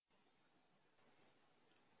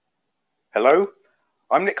Hello,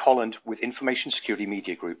 I'm Nick Holland with Information Security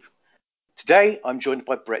Media Group. Today, I'm joined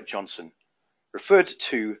by Brett Johnson. Referred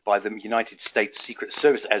to by the United States Secret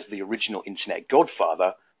Service as the original Internet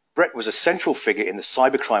Godfather, Brett was a central figure in the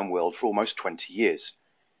cybercrime world for almost 20 years.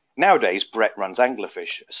 Nowadays, Brett runs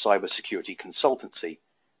Anglerfish, a cybersecurity consultancy.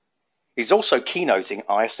 He's also keynoting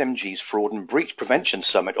ISMG's Fraud and Breach Prevention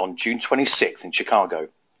Summit on June 26th in Chicago.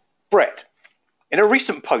 Brett, in a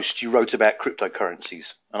recent post you wrote about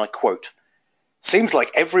cryptocurrencies, and I quote, "Seems like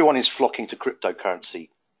everyone is flocking to cryptocurrency,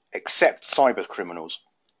 except cyber criminals.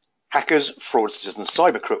 Hackers, fraudsters, and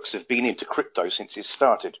cyber crooks have been into crypto since it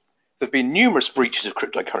started. There have been numerous breaches of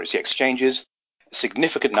cryptocurrency exchanges, a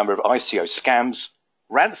significant number of ICO scams,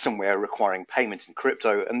 ransomware requiring payment in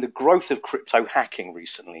crypto, and the growth of crypto hacking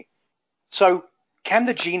recently. So, can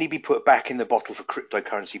the genie be put back in the bottle for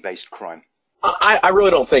cryptocurrency-based crime?" I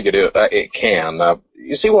really don't think it can.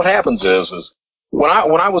 You see, what happens is when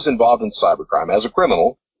I was involved in cybercrime as a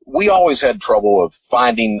criminal, we always had trouble of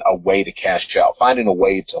finding a way to cash out, finding a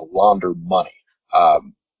way to launder money.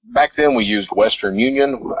 Back then, we used Western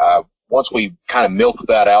Union. Once we kind of milked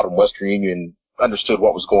that out and Western Union understood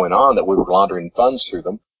what was going on, that we were laundering funds through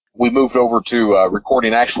them, we moved over to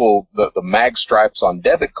recording the mag stripes on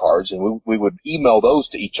debit cards, and we would email those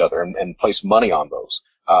to each other and place money on those.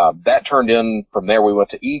 That turned in, from there we went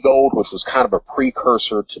to eGold, which was kind of a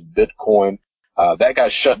precursor to Bitcoin. That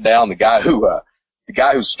got shut down. The guy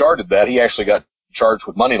who started that, he actually got charged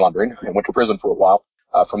with money laundering and went to prison for a while.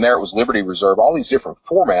 From there it was Liberty Reserve, all these different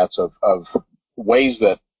formats of ways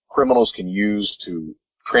that criminals can use to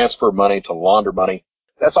transfer money, to launder money.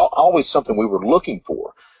 That's always something we were looking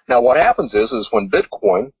for. Now what happens is when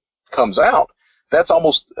Bitcoin comes out,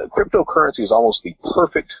 cryptocurrency is almost the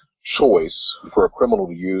perfect choice for a criminal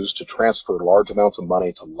to use to transfer large amounts of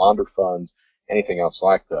money, to launder funds, anything else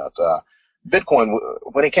like that. Bitcoin,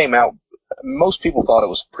 when it came out, most people thought it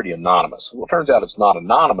was pretty anonymous. Well, it turns out it's not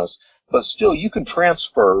anonymous, but still you can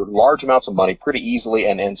transfer large amounts of money pretty easily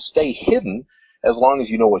and stay hidden as long as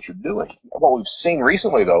you know what you're doing. What we've seen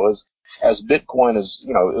recently, though, is as Bitcoin is,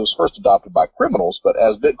 it was first adopted by criminals, but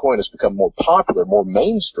as Bitcoin has become more popular, more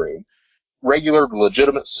mainstream, regular,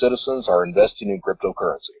 legitimate citizens are investing in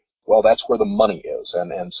cryptocurrency. Well, that's where the money is.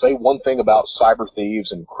 And say one thing about cyber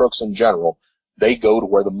thieves and crooks in general, they go to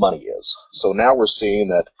where the money is. So now we're seeing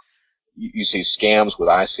that you see scams with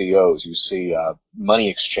ICOs, you see money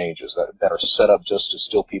exchanges that are set up just to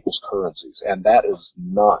steal people's currencies, and that is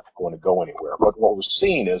not going to go anywhere. But what we're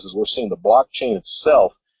seeing is we're seeing the blockchain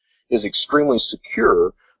itself is extremely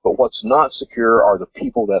secure, but what's not secure are the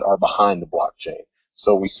people that are behind the blockchain.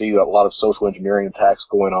 So we see a lot of social engineering attacks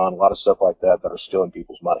going on, a lot of stuff like that are stealing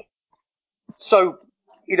people's money. So,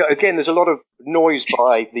 again, there's a lot of noise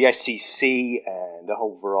by the SEC and a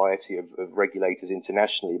whole variety of regulators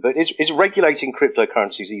internationally. But is regulating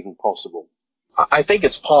cryptocurrencies even possible? I think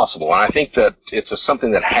it's possible, and I think that it's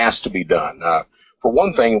something that has to be done. For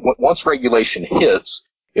one thing, once regulation hits,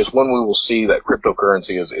 is when we will see that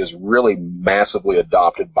cryptocurrency is really massively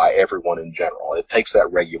adopted by everyone in general. It takes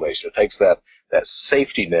that regulation. It takes that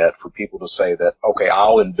safety net for people to say that, okay,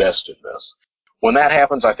 I'll invest in this. When that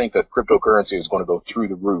happens, I think that cryptocurrency is going to go through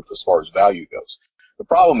the roof as far as value goes. The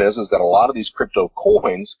problem is that a lot of these crypto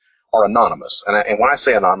coins are anonymous. And when I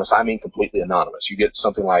say anonymous, I mean completely anonymous. You get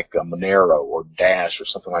something like Monero or Dash or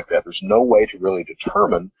something like that. There's no way to really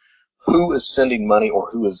determine who is sending money or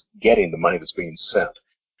who is getting the money that's being sent.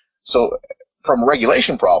 So from a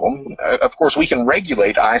regulation problem, of course, we can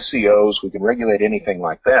regulate ICOs, we can regulate anything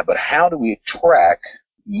like that, but how do we track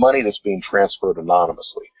money that's being transferred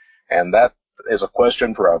anonymously? And that is a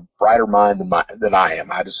question for a brighter mind than I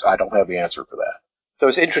am. I don't have the answer for that. So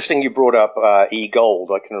it's interesting you brought up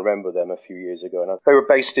eGold. I can remember them a few years ago. And they were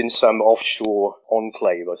based in some offshore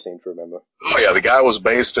enclave, I seem to remember. Oh, yeah, the guy was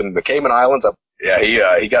based in the Cayman Islands.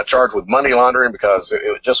 He got charged with money laundering because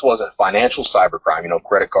it just wasn't financial cybercrime,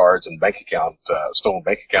 credit cards and stolen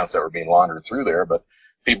bank accounts that were being laundered through there, but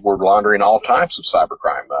people were laundering all types of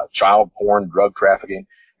cybercrime, child porn, drug trafficking,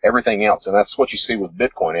 everything else. And that's what you see with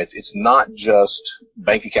Bitcoin. It's not just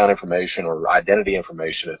bank account information or identity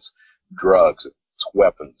information. It's drugs, it's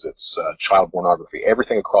weapons, it's child pornography.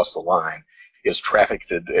 Everything across the line is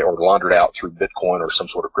trafficked or laundered out through Bitcoin or some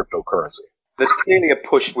sort of cryptocurrency. There's clearly a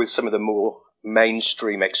push with some of the more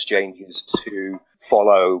mainstream exchanges to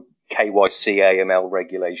follow KYC AML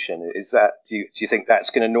regulation. Do you think that's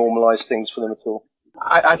going to normalize things for them at all?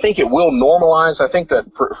 I think it will normalize. I think that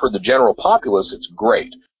for the general populace, it's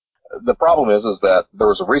great. The problem is that there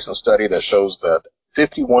was a recent study that shows that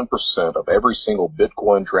 51% of every single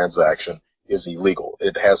Bitcoin transaction is illegal.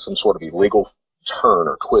 It has some sort of illegal turn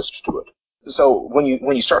or twist to it. So when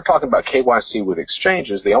you start talking about KYC with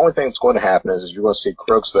exchanges, the only thing that's going to happen is you're going to see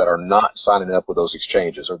crooks that are not signing up with those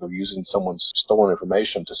exchanges, or they're using someone's stolen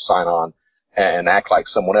information to sign on and act like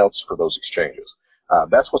someone else for those exchanges.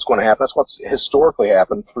 That's what's going to happen. That's what's historically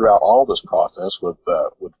happened throughout all this process with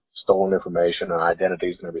stolen information and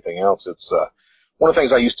identities and everything else. It's one of the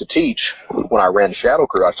things I used to teach when I ran Shadow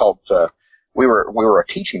Crew. I taught we were a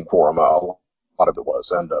teaching forum. A lot of it was,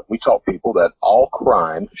 and we taught people that all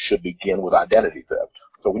crime should begin with identity theft.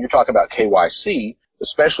 So when you're talking about KYC,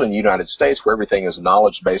 especially in the United States, where everything is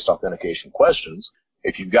knowledge-based authentication questions,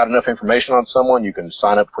 if you've got enough information on someone, you can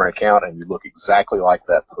sign up for an account and you look exactly like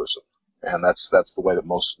that person. And that's the way that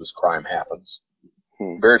most of this crime happens.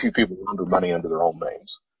 Very few people launder money under their own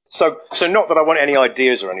names. So not that I want any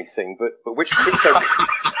ideas or anything, but which crypto,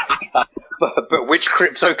 but which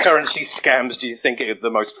cryptocurrency scams do you think are the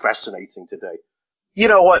most fascinating today? You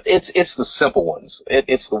know what? It's the simple ones.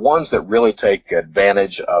 It's the ones that really take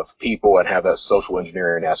advantage of people and have that social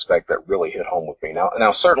engineering aspect that really hit home with me.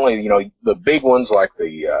 Now certainly, the big ones like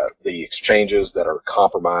the exchanges that are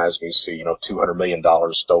compromised. You see, $200 million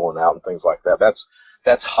stolen out and things like that.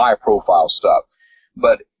 That's high profile stuff.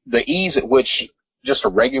 But the ease at which just a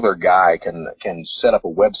regular guy can set up a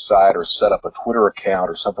website or set up a Twitter account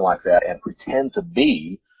or something like that and pretend to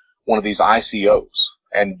be one of these ICOs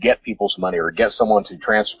and get people's money or get someone to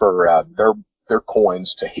transfer their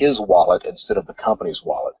coins to his wallet instead of the company's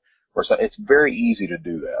wallet. It's very easy to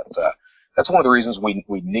do that. That's one of the reasons we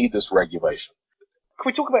need this regulation. Can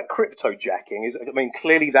we talk about cryptojacking?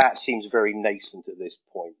 Clearly that seems very nascent at this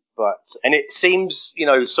point, and it seems,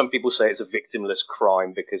 some people say it's a victimless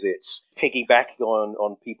crime because it's piggybacking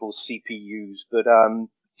on people's CPUs, but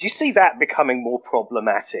do you see that becoming more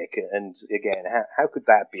problematic? And again, how could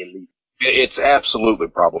that be alleviated? It's absolutely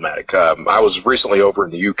problematic. I was recently over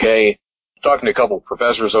in the UK talking to a couple of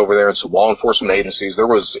professors over there and some law enforcement agencies. There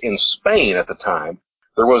was, in Spain at the time,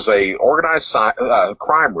 there was a organized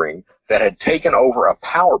crime ring that had taken over a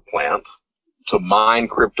power plant to mine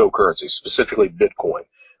cryptocurrency, specifically Bitcoin.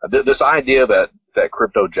 This idea that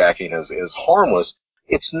cryptojacking is harmless,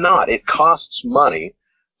 it's not. It costs money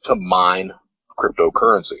to mine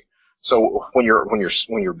cryptocurrency. So when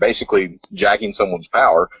you're basically jacking someone's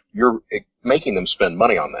power, you're making them spend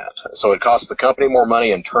money on that. So it costs the company more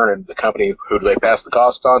money. In turn, the company, who do they pass the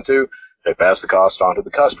cost on to? They pass the cost on to the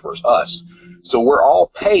customers, us. So we're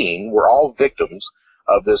all victims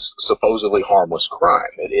of this supposedly harmless crime.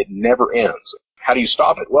 It never ends. How do you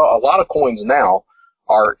stop it? Well, a lot of coins now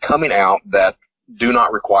are coming out that do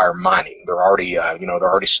not require mining. They're already, they're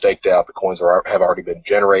already staked out. The coins have already been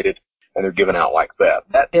generated, and they're given out like that.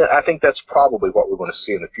 I think that's probably what we're going to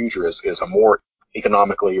see in the future is a more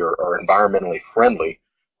economically or environmentally friendly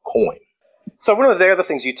coin. So one of the other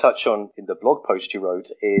things you touch on in the blog post you wrote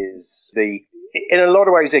is in a lot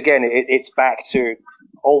of ways, again, it's back to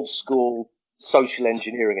old school social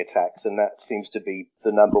engineering attacks, and that seems to be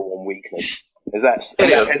the number one weakness. That's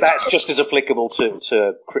just as applicable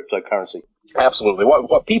to cryptocurrency. Absolutely.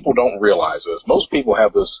 What people don't realize is most people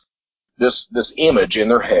have this image in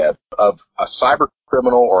their head of a cyber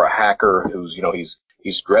criminal or a hacker who's,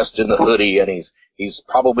 he's dressed in the hoodie and he's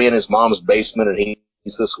probably in his mom's basement and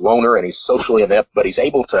he's this loner and he's socially inept, but he's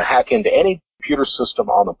able to hack into any computer system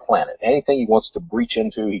on the planet. Anything he wants to breach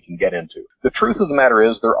into, he can get into. The truth of the matter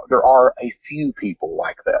is there are a few people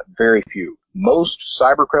like that, very few. Most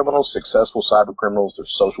cyber criminals, successful cyber criminals, they're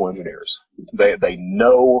social engineers. They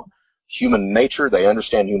know human nature. They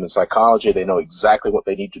understand human psychology. They know exactly what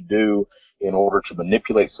they need to do in order to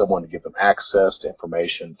manipulate someone to give them access to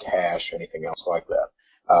information, cash, anything else like that.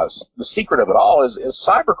 The secret of it all is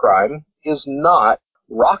cybercrime is not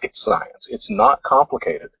rocket science. It's not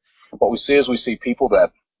complicated. What we see people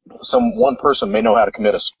that one person may know how to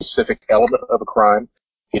commit a specific element of a crime.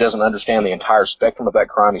 He doesn't understand the entire spectrum of that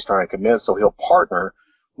crime he's trying to commit, so he'll partner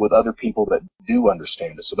with other people that do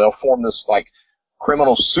understand it. So they'll form this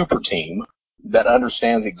criminal super team that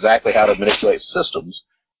understands exactly how to manipulate systems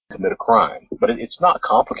to commit a crime. But it's not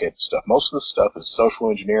complicated stuff. Most of this stuff is social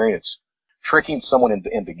engineering. It's tricking someone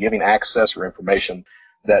into giving access or information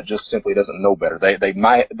that just simply doesn't know better. They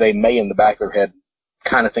may in the back of their head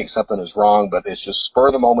kind of think something is wrong, but it's just spur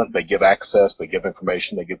of the moment. They give access, they give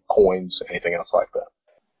information, they give coins, anything else like that.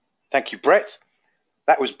 Thank you, Brett.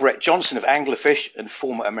 That was Brett Johnson of Anglerfish and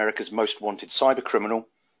former America's Most Wanted cyber criminal.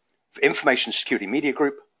 For Information Security Media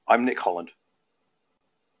Group, I'm Nick Holland.